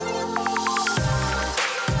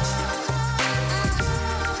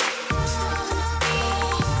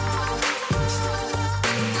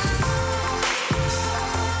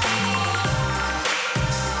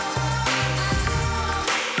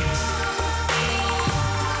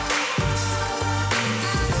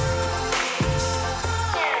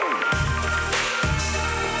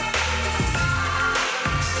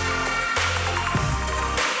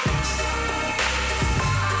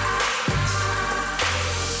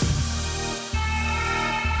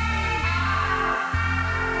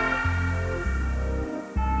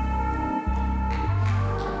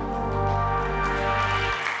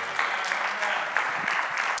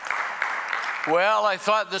Well, I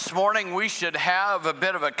thought this morning we should have a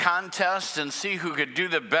bit of a contest and see who could do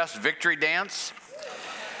the best victory dance.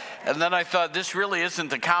 And then I thought this really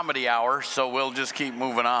isn't the comedy hour, so we'll just keep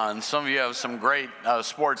moving on. Some of you have some great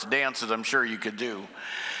sports dances I'm sure you could do.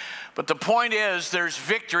 But the point is, there's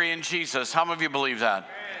victory in Jesus. How many of you believe that?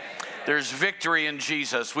 There's victory in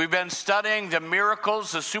Jesus. We've been studying the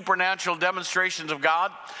miracles, the supernatural demonstrations of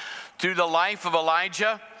God through the life of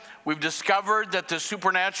Elijah. We've discovered that the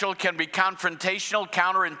supernatural can be confrontational,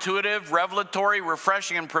 counterintuitive, revelatory,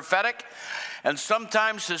 refreshing, and prophetic. And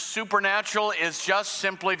sometimes the supernatural is just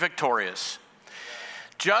simply victorious.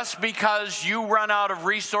 Just because you run out of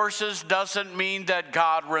resources doesn't mean that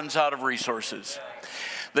God runs out of resources.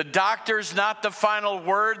 The doctor's not the final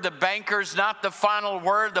word. The banker's not the final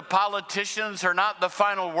word. The politicians are not the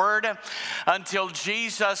final word. Until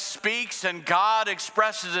Jesus speaks and God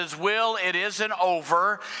expresses his will, it isn't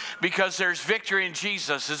over because there's victory in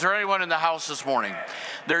Jesus. Is there anyone in the house this morning?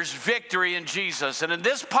 There's victory in Jesus. And in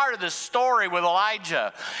this part of the story with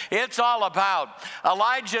Elijah, it's all about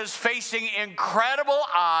Elijah's facing incredible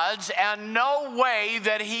odds and no way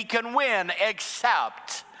that he can win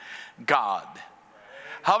except God.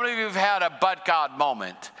 How many of you have had a but God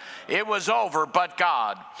moment? It was over, but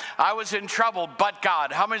God. I was in trouble, but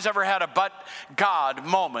God. How many's ever had a but God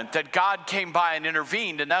moment that God came by and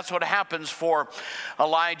intervened? And that's what happens for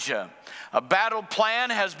Elijah. A battle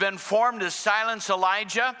plan has been formed to silence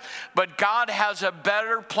Elijah, but God has a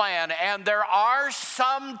better plan. And there are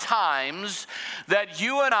some times that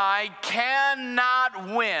you and I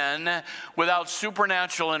cannot win without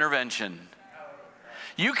supernatural intervention.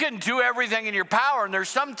 You can do everything in your power, and there's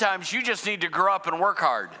sometimes you just need to grow up and work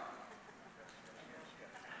hard.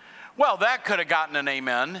 Well, that could have gotten an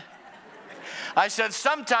amen. I said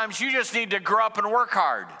sometimes you just need to grow up and work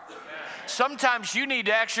hard. Sometimes you need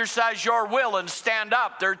to exercise your will and stand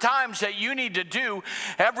up. There are times that you need to do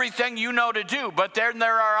everything you know to do, but then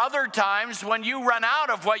there are other times when you run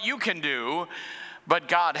out of what you can do, but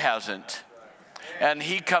God hasn't. And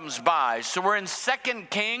he comes by. So we're in 2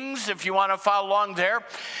 Kings. If you want to follow along there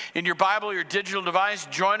in your Bible, your digital device,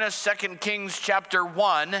 join us, 2 Kings chapter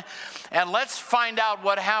 1. And let's find out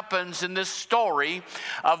what happens in this story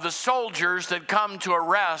of the soldiers that come to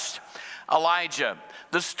arrest Elijah.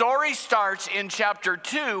 The story starts in chapter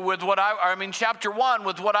 1 with what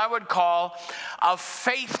I would call a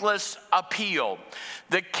faithless appeal.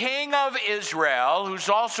 The king of Israel, who's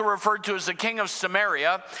also referred to as the king of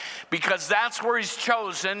Samaria, because that's where he's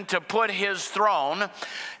chosen to put his throne,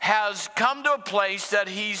 has come to a place that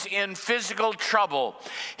he's in physical trouble.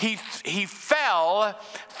 He fell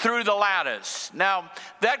through the lattice. Now,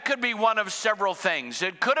 that could be one of several things.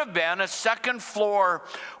 It could have been a second floor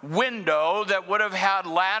window that would have had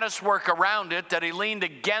lattice work around it, that he leaned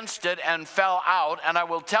against it and fell out. And I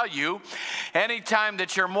will tell you, anytime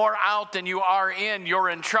that you're more out than you are in, you're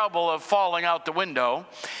in trouble of falling out the window.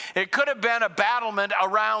 It could have been a battlement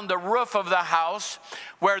around the roof of the house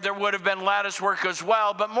where there would have been lattice work as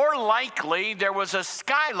well, but more likely there was a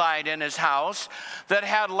skylight in his house that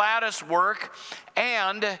had lattice work,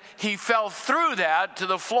 and he fell through that to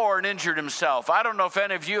the floor and injured himself. I don't know if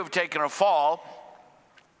any of you have taken a fall,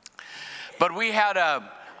 but we had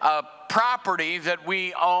a property that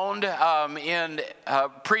we owned in a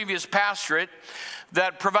previous pastorate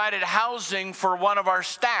that provided housing for one of our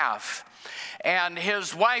staff. And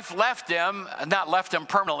his wife not left him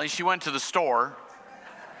permanently, she went to the store.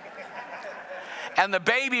 And the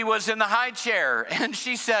baby was in the high chair. And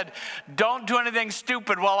she said, don't do anything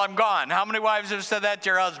stupid while I'm gone. How many wives have said that to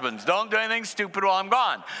your husbands? Don't do anything stupid while I'm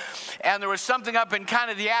gone. And there was something up in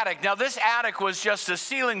kind of the attic. Now, this attic was just a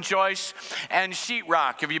ceiling joist and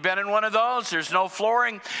sheetrock. Have you been in one of those? There's no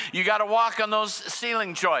flooring. You got to walk on those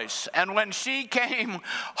ceiling joists. And when she came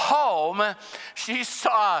home, she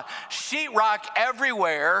saw sheetrock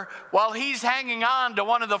everywhere while he's hanging on to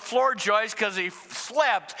one of the floor joists because he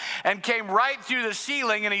slipped and came right through the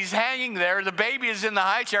ceiling, and he's hanging there. The baby is in the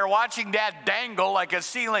high chair watching Dad dangle like a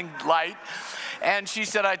ceiling light. And she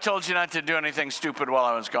said, I told you not to do anything stupid while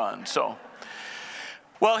I was gone.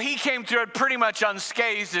 Well, he came through it pretty much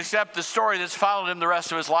unscathed, except the story that's followed him the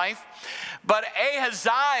rest of his life. But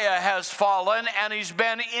Ahaziah has fallen, and he's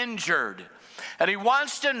been injured. And he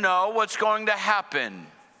wants to know what's going to happen.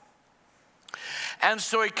 And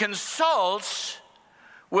so he consults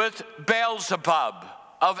with Beelzebub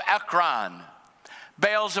of Ekron.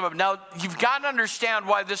 Beelzebub. Now, you've got to understand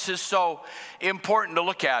why this is so important to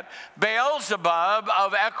look at. Beelzebub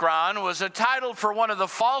of Ekron was a title for one of the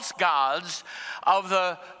false gods of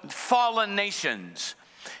the fallen nations.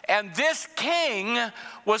 And this king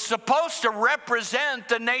was supposed to represent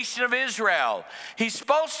the nation of Israel. He's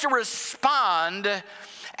supposed to respond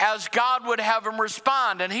as God would have him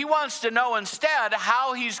respond. And he wants to know instead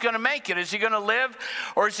how he's going to make it. Is he going to live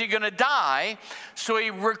or is he going to die? So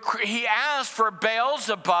he asked for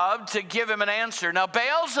Beelzebub to give him an answer. Now,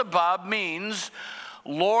 Beelzebub means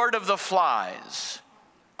Lord of the Flies.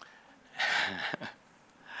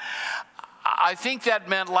 I think that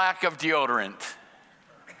meant lack of deodorant.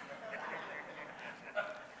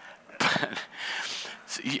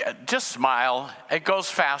 Just smile. It goes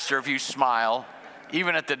faster if you smile,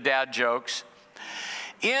 even at the dad jokes.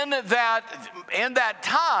 In that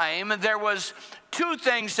time, there was two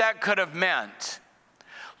things that could have meant.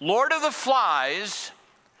 Lord of the Flies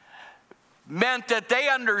meant that they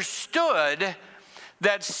understood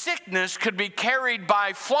that sickness could be carried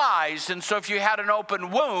by flies. And so if you had an open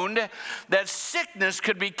wound, that sickness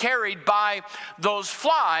could be carried by those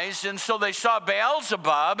flies. And so they saw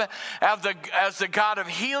Beelzebub as the god of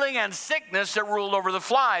healing and sickness that ruled over the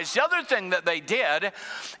flies. The other thing that they did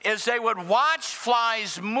is they would watch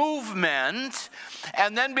flies' movement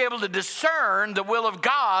and then be able to discern the will of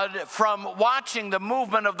God from watching the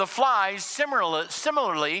movement of the flies,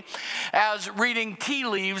 similarly as reading tea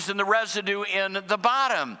leaves and the residue in the bottom.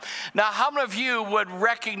 Now, how many of you would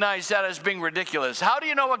recognize that as being ridiculous? How do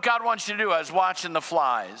you know what God wants you to do as watching the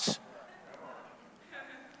flies?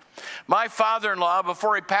 My father-in-law,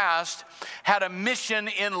 before he passed, had a mission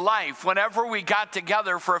in life. Whenever we got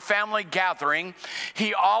together for a family gathering,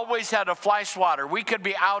 he always had a fly swatter. We could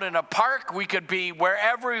be out in a park. We could be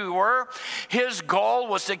wherever we were. His goal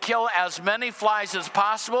was to kill as many flies as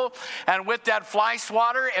possible. And with that fly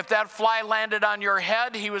swatter, if that fly landed on your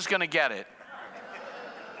head, he was going to get it.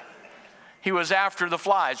 He was after the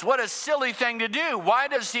flies. What a silly thing to do. Why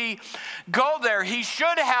does he go there? He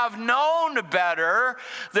should have known better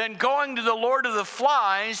than going to the Lord of the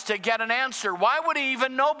Flies to get an answer. Why would he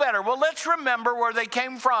even know better? Well, let's remember where they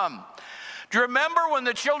came from. Do you remember when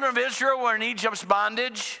the children of Israel were in Egypt's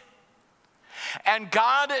bondage? And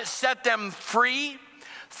God set them free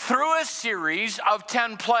through a series of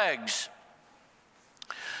 10 plagues.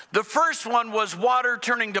 The first one was water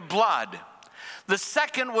turning to blood. The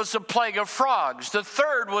second was the plague of frogs. The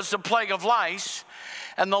third was the plague of lice.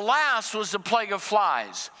 And the last was the plague of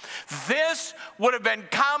flies. This would have been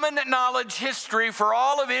common knowledge history for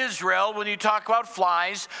all of Israel when you talk about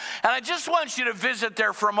flies. And I just want you to visit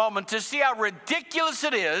there for a moment to see how ridiculous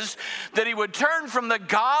it is that he would turn from the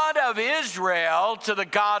God of Israel to the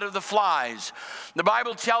God of the flies. The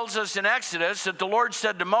Bible tells us in Exodus that the Lord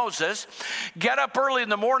said to Moses, "Get up early in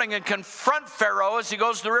the morning and confront Pharaoh as he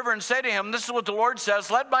goes to the river and say to him, 'This is what the Lord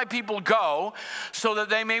says, let my people go so that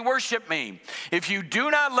they may worship me. If you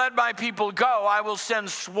do not let my people go, I will send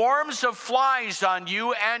swarms of flies on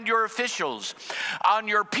you and your officials, on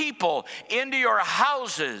your people, into your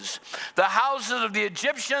houses. The houses of the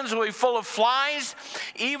Egyptians will be full of flies.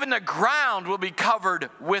 Even the ground will be covered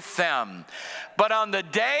with them. But on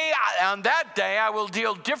that day, I will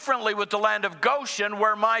deal differently with the land of Goshen,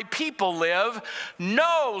 where my people live.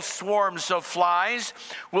 No swarms of flies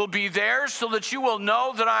will be there, so that you will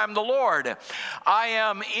know that I am the Lord. I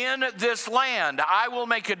am in this land. I will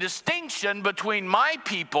make a distinction between my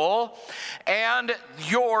people and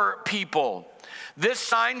your people. This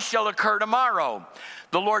sign shall occur tomorrow.'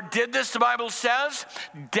 The Lord did this, the Bible says.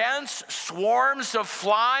 Dense swarms of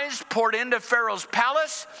flies poured into Pharaoh's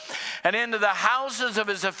palace and into the houses of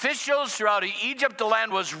his officials throughout Egypt. The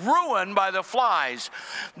land was ruined by the flies.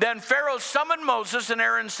 Then Pharaoh summoned Moses, and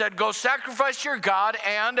Aaron said, 'Go sacrifice your God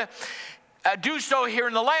and do so here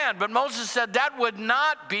in the land.' But Moses said that would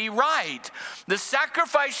not be right. The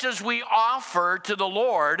sacrifices we offer to the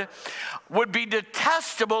Lord would be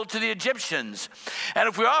detestable to the Egyptians. And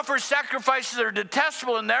if we offer sacrifices that are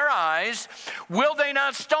detestable in their eyes, will they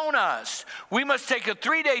not stone us? We must take a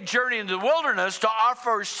 3-day journey into the wilderness to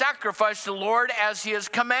offer sacrifice to the Lord as he has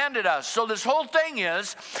commanded us." So this whole thing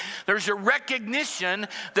is, there's a recognition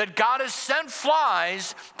that God has sent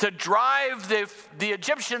flies to drive the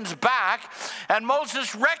Egyptians back. And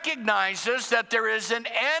Moses recognizes that there isn't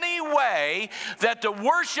any way that the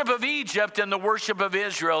worship of Egypt and the worship of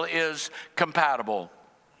Israel is compatible.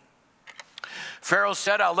 Pharaoh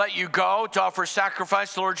said, "I'll let you go to offer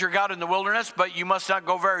sacrifice to the Lord your God in the wilderness, but you must not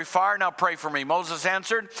go very far. Now pray for me." Moses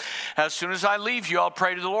answered, "As soon as I leave you, I'll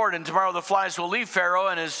pray to the Lord, and tomorrow the flies will leave Pharaoh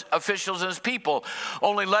and his officials and his people.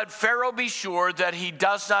 Only let Pharaoh be sure that he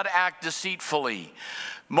does not act deceitfully."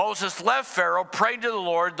 Moses left Pharaoh, prayed to the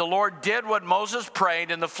Lord did what Moses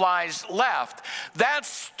prayed, and the flies left. That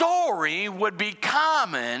story would be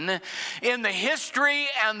common in the history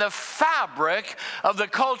and the fabric of the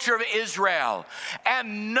culture of Israel.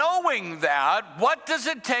 And knowing that, what does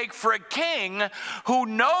it take for a king who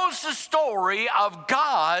knows the story of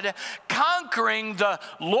God conquering the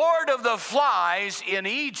Lord of the flies in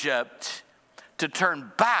Egypt to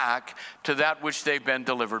turn back to that which they've been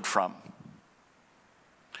delivered from?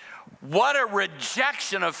 What a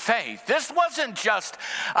rejection of faith. This wasn't just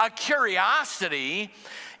a curiosity,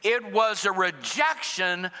 it was a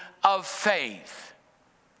rejection of faith.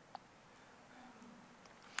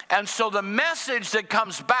 And so the message that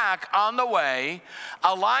comes back on the way,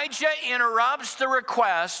 Elijah interrupts the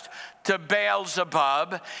request to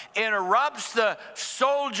Baal-zebub, interrupts the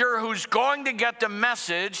soldier who's going to get the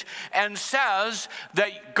message, and says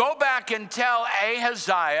that go back and tell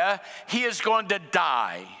Ahaziah he is going to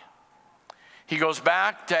die. He goes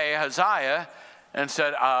back to Ahaziah and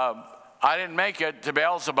said, I didn't make it to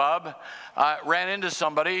Baal-zebub. I ran into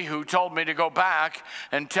somebody who told me to go back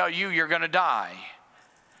and tell you you're going to die.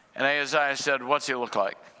 And Ahaziah said, what's he look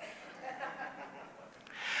like?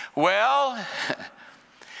 Well,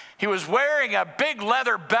 he was wearing a big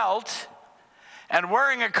leather belt and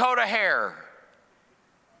wearing a coat of hair.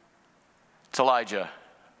 It's Elijah.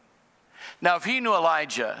 Now, if he knew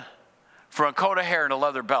Elijah from a coat of hair and a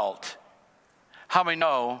leather belt, how many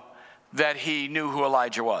know that he knew who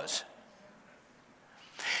Elijah was?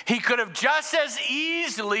 He could have just as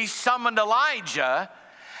easily summoned Elijah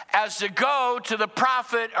as to go to the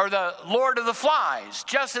prophet or the Lord of the flies,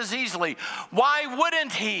 just as easily. Why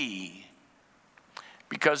wouldn't he?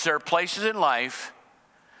 Because there are places in life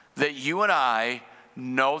that you and I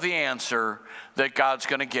know the answer that God's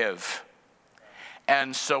going to give.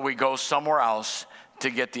 And so we go somewhere else to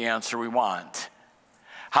get the answer we want.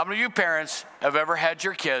 How many of you parents have ever had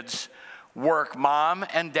your kids work mom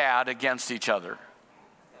and dad against each other?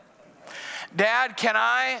 Dad, can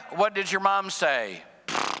I? What did your mom say?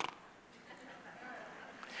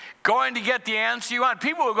 Going to get the answer you want.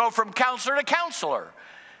 People will go from counselor to counselor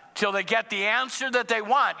till they get the answer that they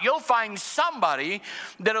want. You'll find somebody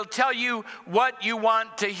that'll tell you what you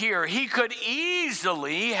want to hear. He could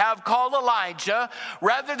easily have called Elijah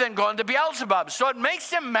rather than going to Beelzebub. So it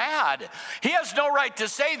makes him mad. He has no right to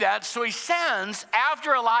say that. So he sends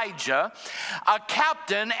after Elijah a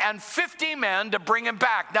captain and 50 men to bring him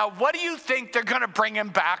back. Now, what do you think they're going to bring him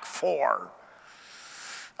back for?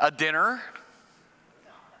 A dinner?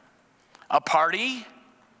 A party?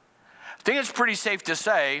 I think it's pretty safe to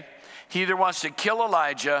say he either wants to kill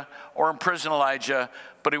Elijah or imprison Elijah,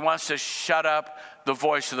 but he wants to shut up the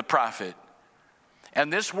voice of the prophet.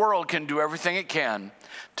 And this world can do everything it can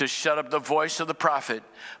to shut up the voice of the prophet,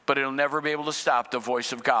 but it'll never be able to stop the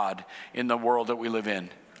voice of God in the world that we live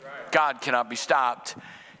in. God cannot be stopped.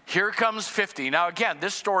 Here comes 50. Now again,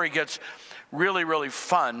 this story gets really, really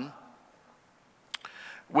fun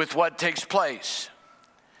with what takes place.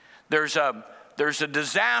 There's a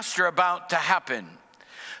disaster about to happen.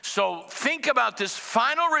 So think about this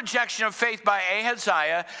final rejection of faith by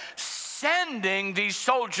Ahaziah, sending these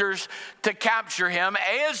soldiers to capture him.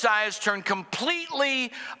 Ahaziah has turned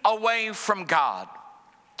completely away from God.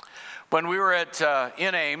 When we were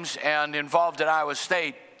in Ames and involved at Iowa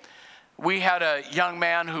State, we had a young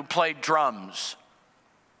man who played drums.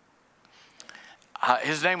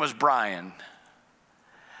 His name was Brian.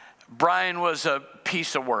 Brian was a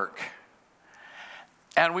piece of work.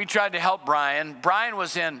 And we tried to help Brian. Brian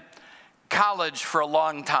was in college for a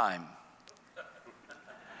long time.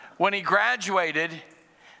 When he graduated,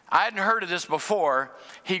 I hadn't heard of this before,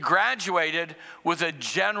 he graduated with a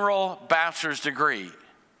general bachelor's degree.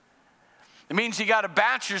 It means he got a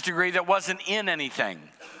bachelor's degree that wasn't in anything.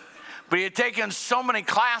 But he had taken so many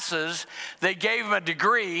classes, they gave him a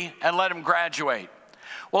degree and let him graduate.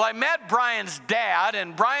 Well, I met Brian's dad,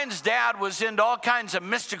 and Brian's dad was into all kinds of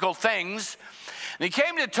mystical things. And he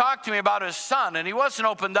came to talk to me about his son, and he wasn't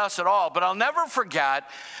open to us at all. But I'll never forget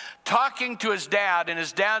talking to his dad, and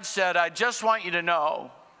his dad said, I just want you to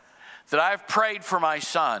know that I've prayed for my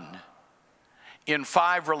son in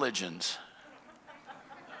 5 religions.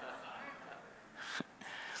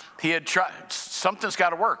 He had tried, something's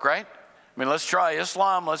got to work, right? I mean, let's try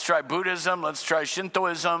Islam, let's try Buddhism, let's try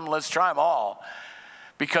Shintoism, let's try them all.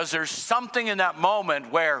 Because there's something in that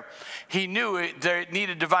moment where he knew there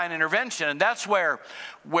needed divine intervention. And that's where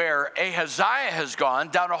Ahaziah has gone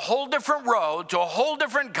down a whole different road to a whole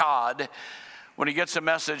different God when he gets a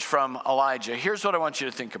message from Elijah. Here's what I want you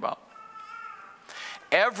to think about.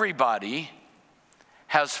 Everybody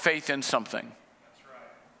has faith in something.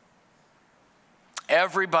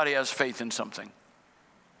 Everybody has faith in something.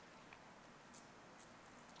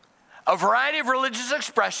 A variety of religious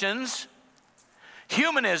expressions,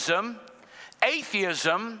 humanism,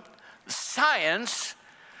 atheism, science.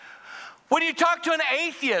 When you talk to an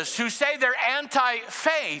atheist who say they're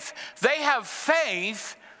anti-faith, they have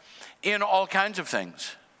faith in all kinds of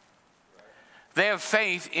things. They have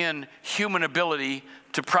faith in human ability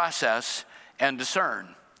to process and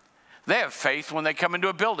discern. They have faith when they come into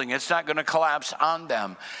a building. It's not going to collapse on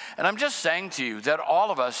them. And I'm just saying to you that all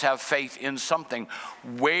of us have faith in something.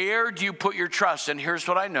 Where do you put your trust? And here's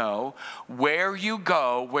what I know. Where you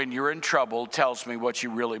go when you're in trouble tells me what you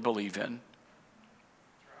really believe in.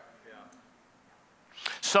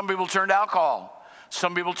 Some people turn to alcohol.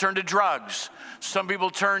 Some people turn to drugs. Some people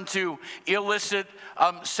turn to illicit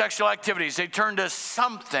sexual activities. They turn to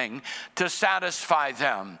something to satisfy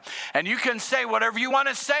them. And you can say whatever you want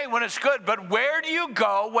to say when it's good, but where do you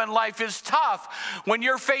go when life is tough, when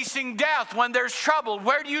you're facing death, when there's trouble?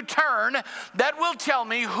 Where do you turn? That will tell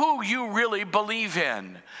me who you really believe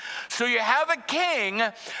in. So you have a king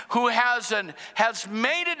who has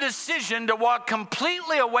made a decision to walk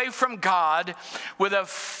completely away from God with a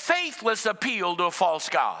faithless appeal to a false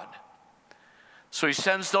god. So he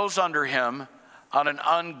sends those under him on an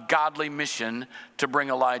ungodly mission to bring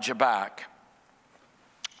Elijah back.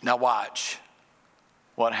 Now watch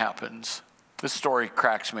what happens. This story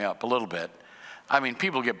cracks me up a little bit. I mean,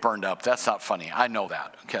 people get burned up. That's not funny. I know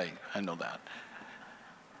that, okay? I know that.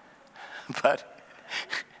 But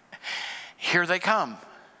here they come.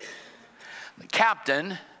 The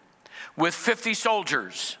captain with 50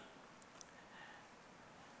 soldiers.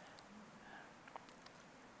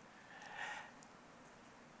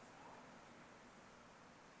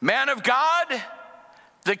 Man of God,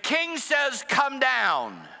 the king says, come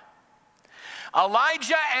down.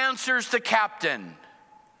 Elijah answers the captain.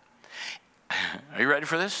 Are you ready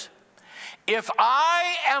for this? If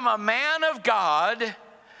I am a man of God,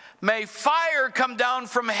 may fire come down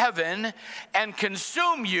from heaven and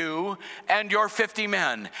consume you and your 50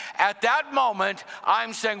 men. At that moment,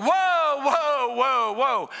 I'm saying, whoa, whoa, whoa,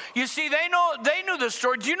 whoa. You see, they knew the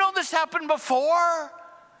story. Do you know this happened before?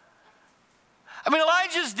 I mean,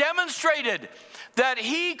 Elijah's demonstrated that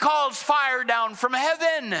he calls fire down from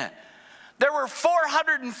heaven. There were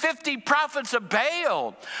 450 prophets of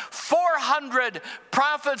Baal, 400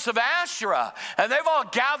 prophets of Asherah, and they've all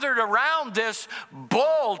gathered around this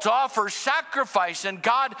bull to offer sacrifice, and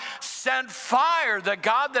God sent fire, the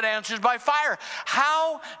God that answers by fire.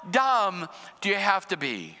 How dumb do you have to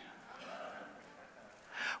be?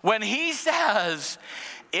 When he says,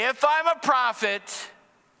 if I'm a prophet,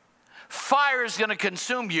 fire is going to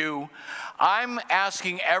consume you, I'm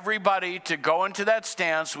asking everybody to go into that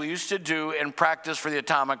stance we used to do in practice for the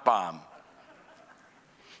atomic bomb.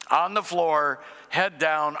 On the floor, head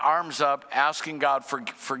down, arms up, asking God for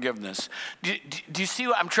forgiveness. Do you see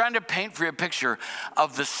what I'm trying to paint for you a picture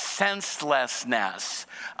of the senselessness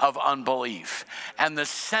of unbelief and the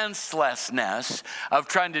senselessness of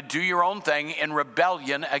trying to do your own thing in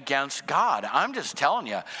rebellion against God? I'm just telling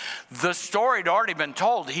you, the story had already been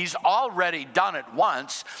told. He's already done it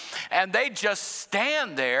once, and they just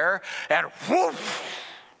stand there and whoosh,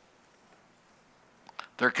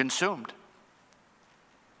 they're consumed.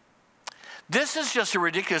 This is just a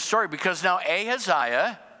ridiculous story because now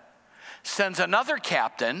Ahaziah sends another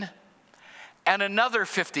captain and another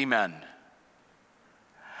 50 men.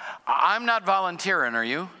 I'm not volunteering, are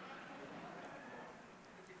you?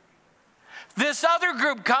 This other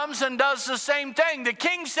group comes and does the same thing. The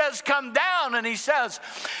king says, come down, and he says,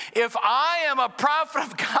 if I am a prophet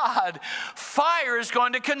of God, fire is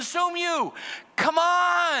going to consume you. Come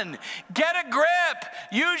on, get a grip,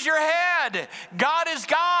 use your head. God is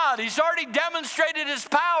God. He's already demonstrated his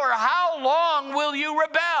power. How long will you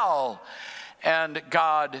rebel? And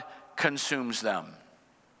God consumes them.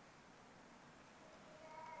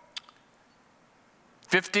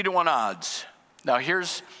 50-1 odds. Now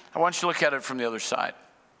I want you to look at it from the other side.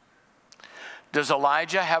 Does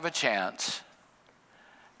Elijah have a chance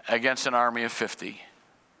against an army of 50?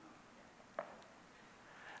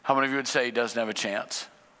 How many of you would say he doesn't have a chance?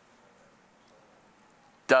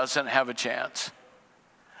 Doesn't have a chance.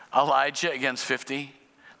 Elijah against 50?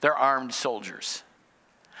 They're armed soldiers.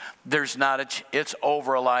 There's not it's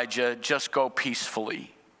over, Elijah. Just go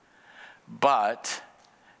peacefully. But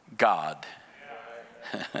God.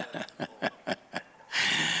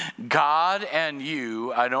 God and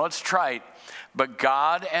you, I know it's trite, but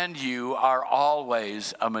God and you are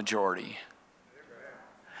always a majority.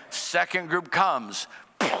 Second group comes,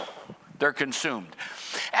 they're consumed.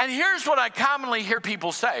 And here's what I commonly hear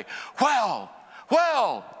people say, well,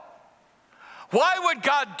 Why would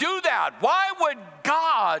God do that? Why would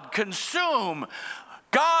God consume?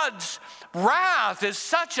 God's wrath is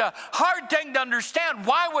such a hard thing to understand.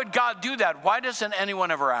 Why would God do that? Why doesn't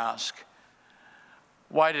anyone ever ask?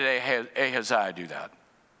 Why did Ahaziah do that?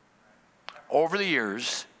 Over the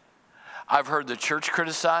years, I've heard the church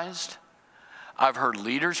criticized. I've heard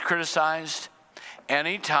leaders criticized.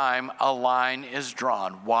 Anytime a line is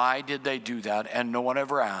drawn, why did they do that? And no one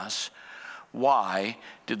ever asks, why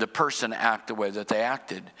did the person act the way that they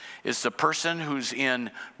acted? It's the person who's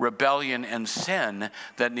in rebellion and sin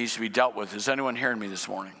that needs to be dealt with. Is anyone hearing me this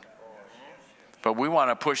morning? But we want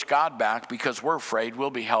to push God back because we're afraid we'll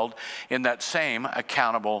be held in that same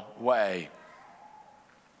accountable way.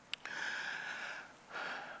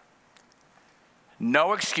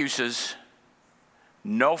 No excuses,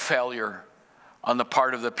 no failure on the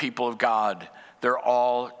part of the people of God. They're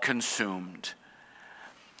all consumed.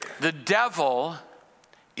 The devil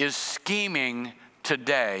is scheming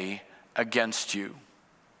today against you.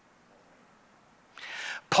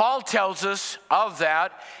 Paul tells us of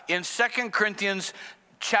that in 2 Corinthians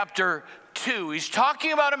chapter 2. He's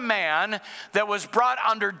talking about a man that was brought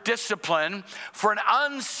under discipline for an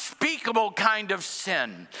unspeakable kind of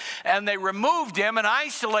sin. And they removed him and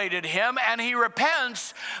isolated him, and he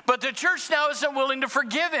repents, but the church now isn't willing to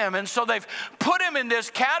forgive him. And so they've put him in this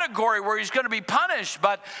category where he's going to be punished.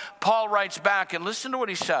 But Paul writes back, and listen to what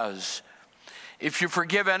he says. If you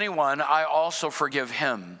forgive anyone, I also forgive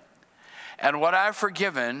him. And what I've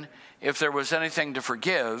forgiven, if there was anything to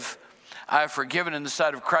forgive, I have forgiven in the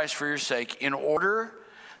sight of Christ for your sake, in order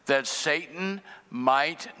that Satan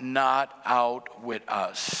might not outwit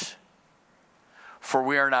us. For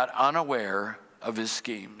we are not unaware of his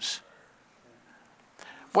schemes.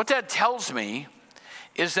 What that tells me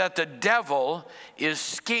is that the devil is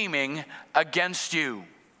scheming against you.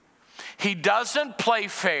 He doesn't play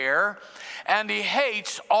fair, and he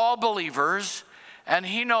hates all believers, and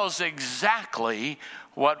he knows exactly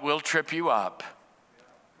what will trip you up.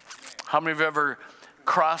 How many of you have ever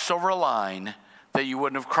crossed over a line that you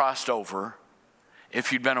wouldn't have crossed over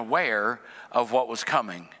if you'd been aware of what was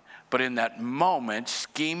coming? But in that moment,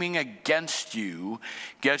 scheming against you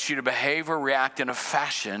gets you to behave or react in a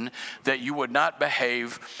fashion that you would not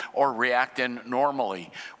behave or react in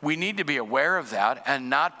normally. We need to be aware of that and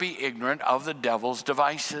not be ignorant of the devil's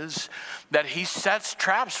devices. That he sets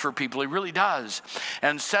traps for people, he really does,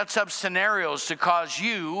 and sets up scenarios to cause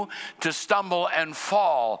you to stumble and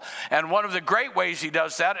fall. And one of the great ways he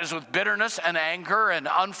does that is with bitterness and anger and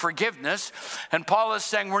unforgiveness. And Paul is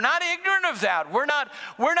saying, we're not ignorant of that. We're not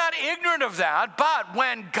ignorant of that. But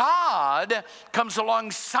when God comes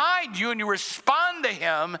alongside you and you respond to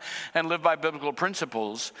him and live by biblical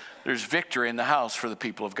principles, there's victory in the house for the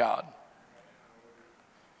people of God.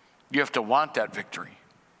 You have to want that victory.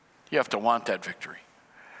 You have to want that victory.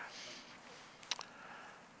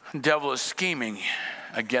 The devil is scheming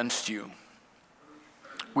against you.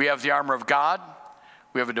 We have the armor of God,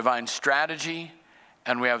 we have a divine strategy,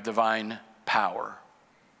 and we have divine power.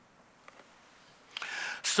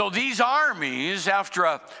 So these armies, after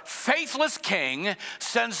a faithless king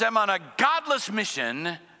sends them on a godless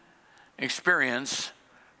mission, experience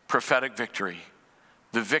prophetic victory,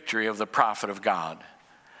 the victory of the prophet of God.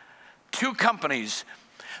 2 companies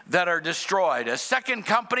that are destroyed. A second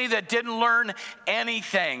company that didn't learn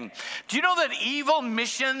anything. Do you know that evil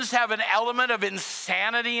missions have an element of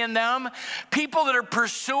insanity in them? People that are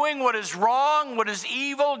pursuing what is wrong, what is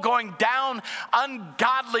evil, going down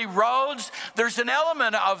ungodly roads, there's an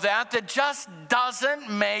element of that just doesn't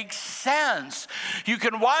make sense. You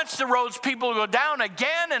can watch the roads people go down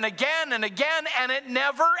again and again and again, and it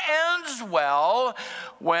never ends well.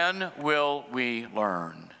 When will we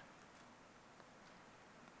learn?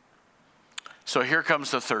 So here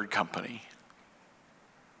comes the third company.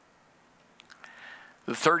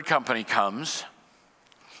 The third company comes,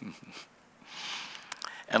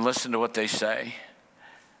 and listen to what they say.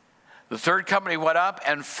 The third company went up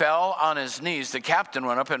and fell on his knees. The captain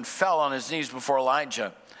went up and fell on his knees before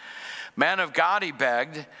Elijah. Man of God, he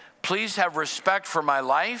begged, please have respect for my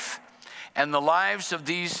life and the lives of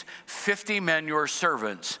these 50 men, your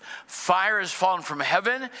servants. Fire has fallen from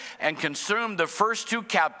heaven and consumed the first 2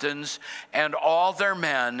 captains and all their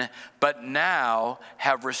men, but now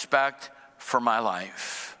have respect for my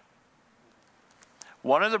life.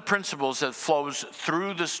 One of the principles that flows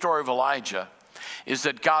through the story of Elijah is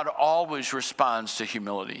that God always responds to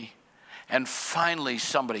humility. And finally,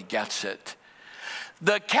 somebody gets it.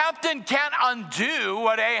 The captain can't undo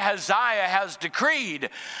what Ahaziah has decreed,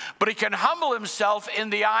 but he can humble himself in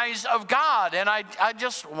the eyes of God. And I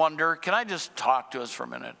just wonder, can I just talk to us for a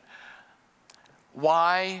minute?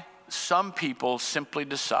 Why some people simply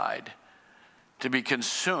decide to be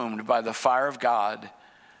consumed by the fire of God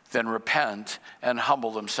than repent and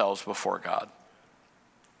humble themselves before God.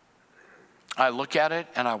 I look at it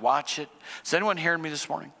and I watch it. Is anyone hearing me this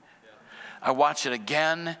morning? I watch it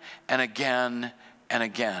again and again and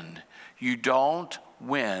again. You don't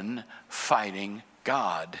win fighting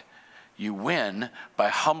God. You win by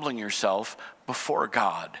humbling yourself before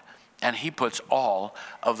God. And he puts all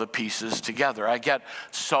of the pieces together. I get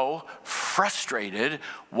so frustrated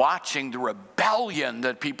watching the rebellion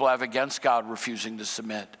that people have against God refusing to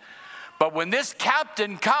submit. But when this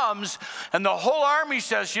captain comes and the whole army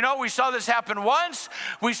says, you know, we saw this happen once,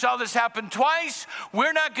 we saw this happen twice,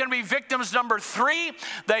 we're not going to be victims number 3.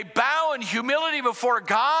 They bow in humility before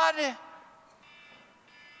God.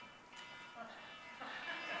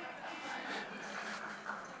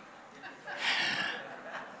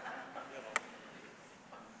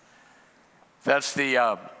 That's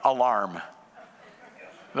the alarm.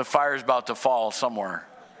 The fire's about to fall somewhere.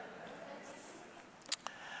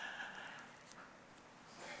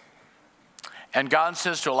 And God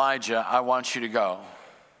says to Elijah, I want you to go.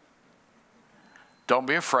 Don't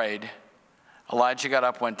be afraid. Elijah got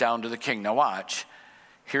up, went down to the king. Now watch.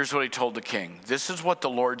 Here's what he told the king. This is what the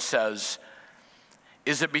Lord says.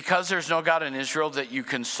 Is it because there's no God in Israel that you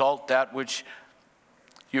consult that which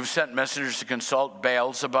you've sent messengers to consult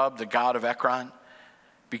Baal-zebub, the god of Ekron?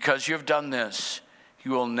 Because you have done this,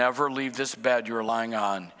 you will never leave this bed you are lying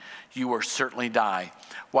on. You will certainly die.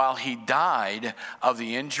 While he died of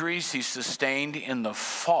the injuries he sustained in the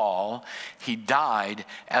fall, he died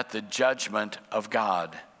at the judgment of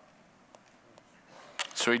God.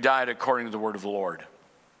 So he died according to the word of the Lord.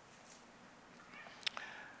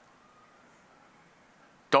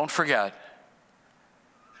 Don't forget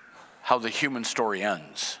how the human story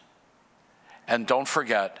ends. And don't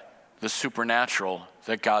forget the supernatural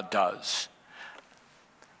that God does.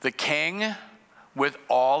 The king, with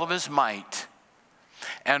all of his might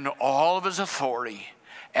and all of his authority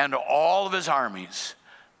and all of his armies,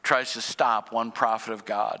 tries to stop one prophet of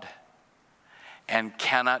God and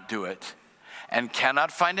cannot do it, and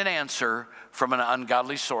cannot find an answer from an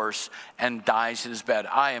ungodly source, and dies in his bed.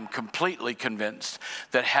 I am completely convinced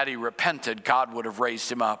that had he repented, God would have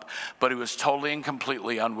raised him up, but he was totally and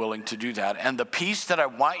completely unwilling to do that. And the piece that I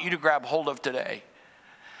want you to grab hold of today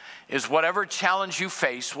is whatever challenge you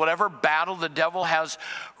face, whatever battle the devil has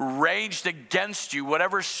raged against you,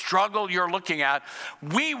 whatever struggle you're looking at,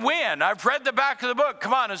 we win. I've read the back of the book.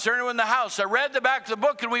 Come on, is there anyone in the house? I read the back of the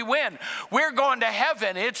book and we win. We're going to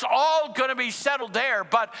heaven. It's all going to be settled there.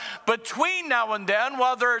 But between now and then,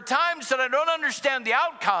 while there are times that I don't understand the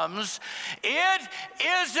outcomes, it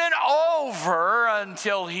isn't over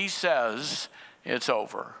until he says it's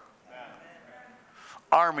over.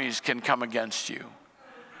 Armies can come against you.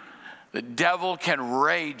 The devil can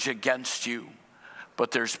rage against you,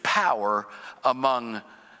 but there's power among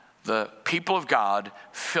the people of God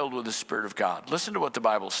filled with the Spirit of God. Listen to what the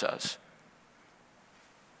Bible says.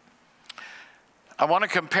 I want to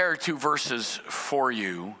compare 2 verses for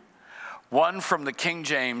you, one from the King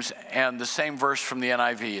James and the same verse from the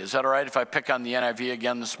NIV. Is that all right if I pick on the NIV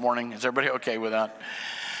again this morning? Is everybody okay with that?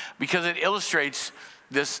 Because it illustrates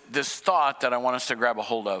this thought that I want us to grab a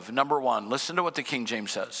hold of. Number 1, listen to what the King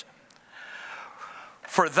James says.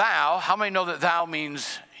 For thou, how many know that thou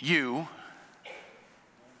means you?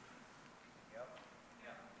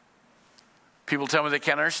 People tell me they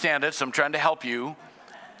can't understand it, so I'm trying to help you.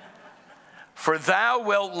 For thou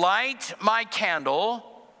wilt light my candle.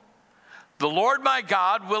 The Lord my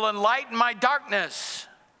God will enlighten my darkness.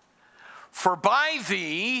 For by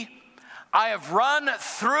thee I have run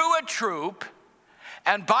through a troop,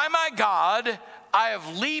 and by my God I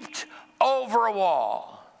have leaped over a wall.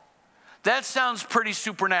 That sounds pretty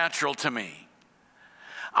supernatural to me.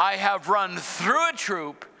 I have run through a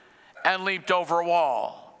troop and leaped over a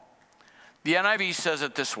wall. The NIV says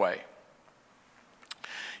it this way.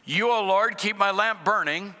 You, O Lord, keep my lamp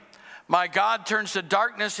burning. My God turns the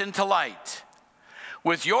darkness into light.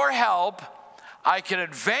 With your help, I can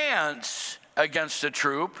advance against a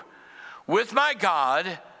troop. With my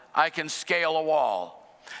God, I can scale a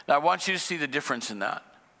wall. Now, I want you to see the difference in that.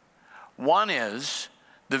 One is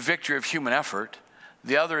the victory of human effort.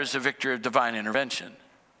 The other is the victory of divine intervention.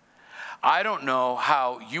 I don't know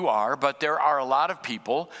how you are, but there are a lot of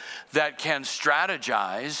people that can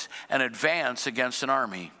strategize and advance against an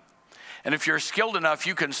army. And if you're skilled enough,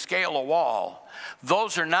 you can scale a wall.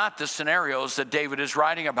 Those are not the scenarios that David is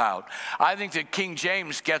writing about. I think that King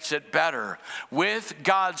James gets it better. With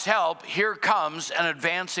God's help, here comes an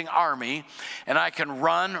advancing army, and I can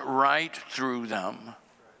run right through them.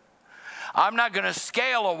 I'm not going to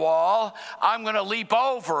scale a wall. I'm going to leap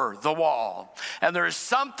over the wall. And there's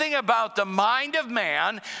something about the mind of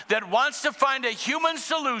man that wants to find a human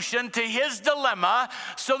solution to his dilemma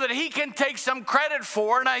so that he can take some credit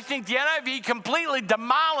for it. And I think the NIV completely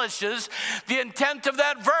demolishes the intent of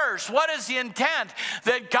that verse. What is the intent?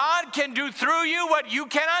 That God can do through you what you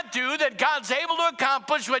cannot do, that God's able to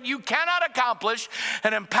accomplish what you cannot accomplish,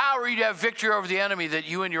 and empower you to have victory over the enemy that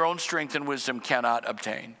you in your own strength and wisdom cannot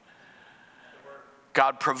obtain.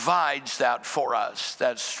 God provides that for us,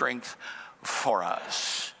 that strength for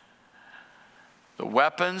us. The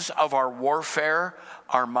weapons of our warfare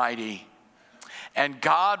are mighty. And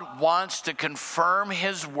God wants to confirm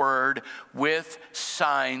his word with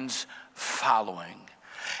signs following.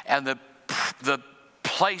 And the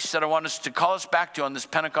place that I want us to call us back to on this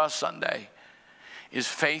Pentecost Sunday is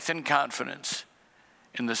faith and confidence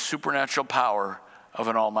in the supernatural power of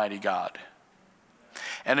an almighty God.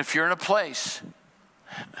 And if you're in a place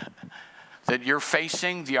that you're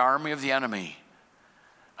facing the army of the enemy,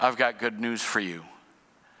 I've got good news for you.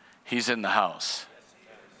 He's in the house.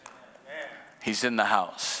 He's in the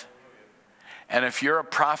house. And if you're a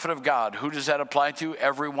prophet of God, who does that apply to?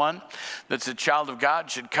 Everyone that's a child of God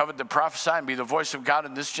should covet to prophesy and be the voice of God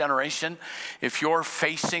in this generation. If you're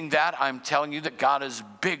facing that, I'm telling you that God is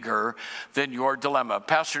bigger than your dilemma.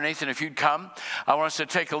 Pastor Nathan, if you'd come, I want us to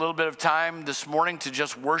take a little bit of time this morning to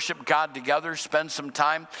just worship God together, spend some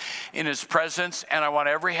time in his presence. And I want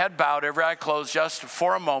every head bowed, every eye closed just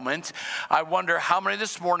for a moment. I wonder how many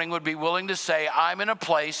this morning would be willing to say, I'm in a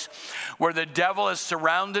place where the devil has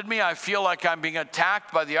surrounded me. I feel like I'm being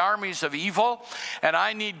attacked by the armies of evil, and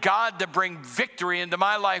I need God to bring victory into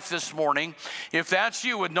my life this morning. If that's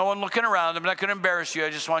you, with no one looking around, I'm not going to embarrass you.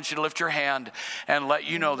 I just want you to lift your hand and let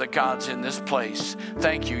you know that God's in this place.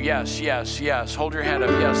 Thank you. Yes, yes, yes. Hold your hand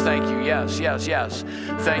up. Yes, thank you. Yes, yes, yes.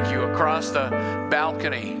 Thank you. Across the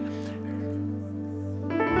balcony.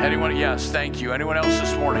 Anyone? Yes, thank you. Anyone else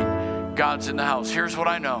this morning? God's in the house. Here's what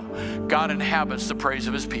I know. God inhabits the praise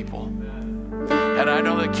of his people. And I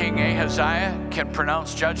know that King Ahaziah can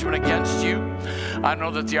pronounce judgment against you. I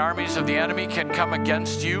know that the armies of the enemy can come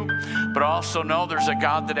against you. But I also know there's a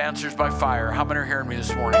God that answers by fire. How many are hearing me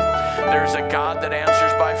this morning? There's a God that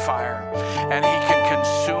answers by fire. And he can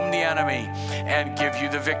consume the enemy and give you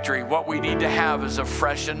the victory. What we need to have is a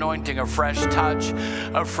fresh anointing, a fresh touch,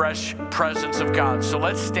 a fresh presence of God. So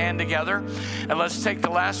let's stand together and let's take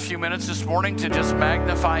the last few minutes this morning to just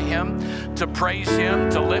magnify him, to praise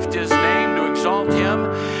him, to lift his name, to exalt him,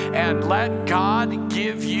 and let God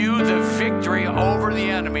give you the victory over the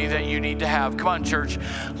enemy that you need to have. Come on, church,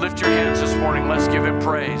 lift your hands this morning. Let's give him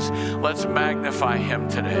praise. Let's magnify him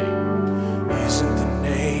today. Isn't the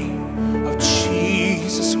name of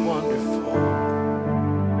Jesus wonderful?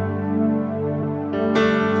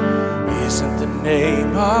 Isn't the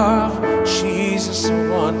name of Jesus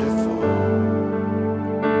wonderful?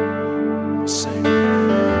 Sing.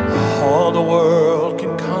 All the world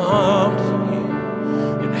can come to him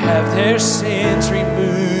and have their sins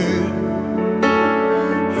removed.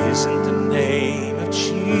 Isn't the name of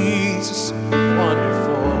Jesus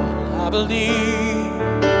wonderful? I believe.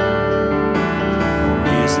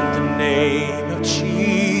 Isn't the name of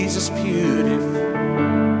Jesus beautiful?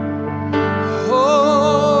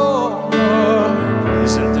 Oh,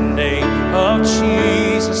 isn't the name of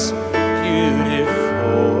Jesus beautiful?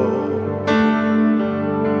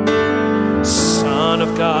 Son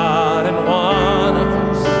of God and one of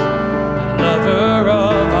us, lover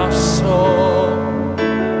of our soul.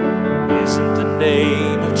 Isn't the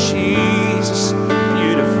name of Jesus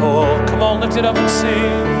beautiful? Come on, lift it up and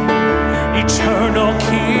sing. Eternal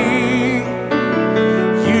King,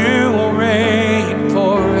 you will reign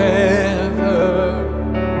forever.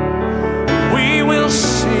 We will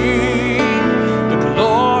sing the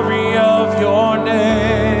glory of your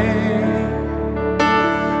name.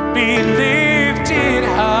 Be lifted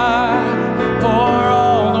high for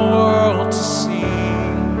all the world to see.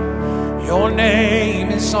 Your name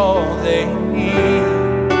is all they need.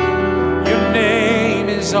 Your name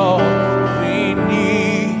is all we need.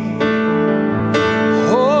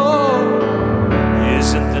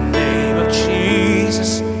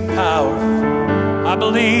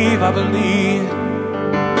 I believe.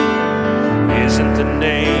 Isn't the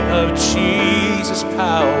name of Jesus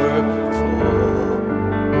powerful?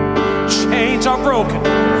 Chains are broken.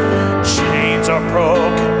 Chains are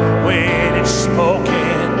broken when it's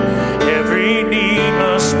spoken. Every knee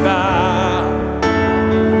must bow.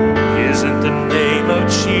 Isn't the name of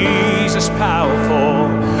Jesus powerful?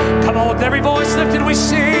 Come on, with every voice lifted we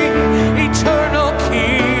sing, Eternal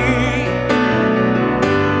King.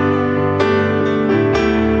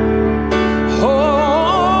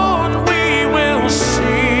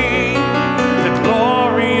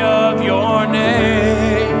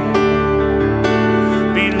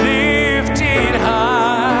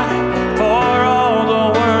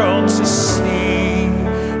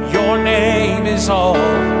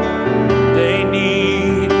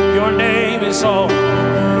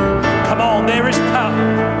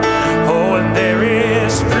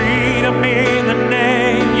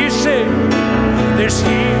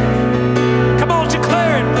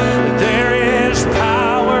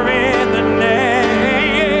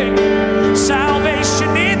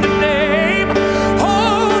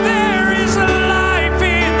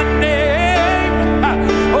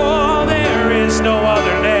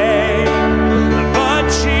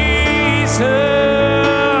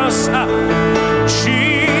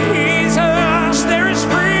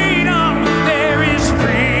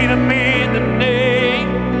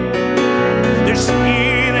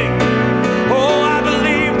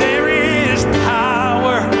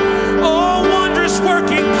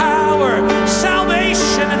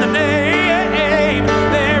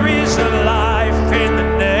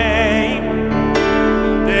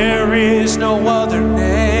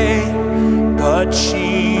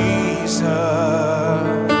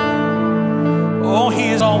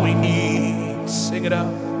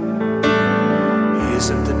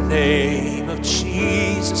 Isn't the name of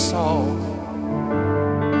Jesus all?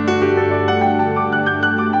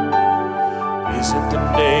 Isn't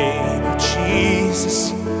the name of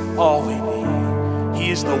Jesus all we need? He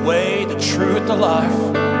is the way, the truth, the life.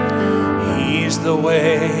 He is the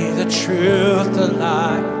way, the truth, the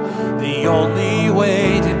life. The only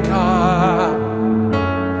way to God.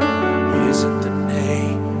 Isn't the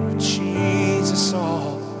name of Jesus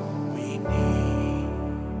all we need?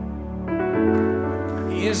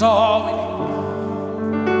 He is all we need.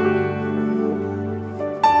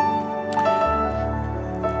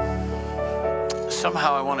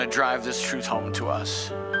 Somehow I want to drive this truth home to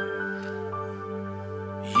us.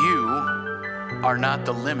 You are not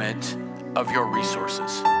the limit of your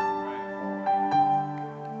resources.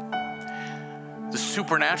 The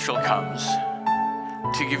supernatural comes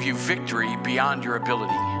to give you victory beyond your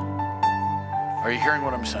ability. Are you hearing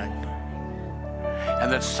what I'm saying?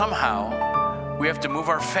 And that somehow we have to move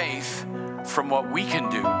our faith from what we can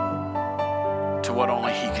do to what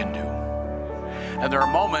only He can do. And there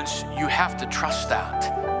are moments you have to trust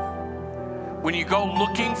that. When you go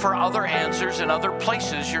looking for other answers in other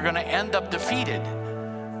places, you're going to end up defeated.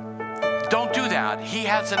 Don't do that. He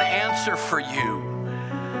has an answer for you.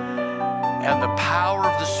 And the power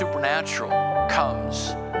of the supernatural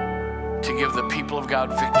comes to give the people of God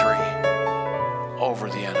victory over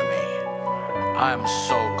the enemy. I'm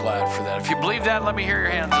so glad for that. If you believe that, let me hear your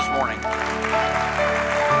hands this morning.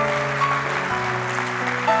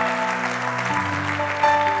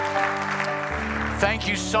 Thank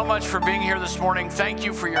you so much for being here this morning. Thank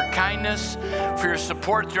you for your kindness, for your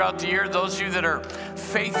support throughout the year. Those of you that are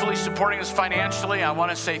faithfully supporting us financially, I want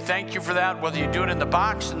to say thank you for that, whether you do it in the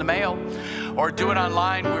box, in the mail, or do it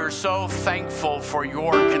online. We're so thankful for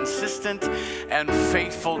your consistent and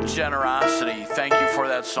faithful generosity. Thank you for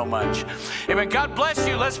that so much. Amen. God bless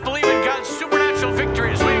you. Let's believe in God's supernatural victory.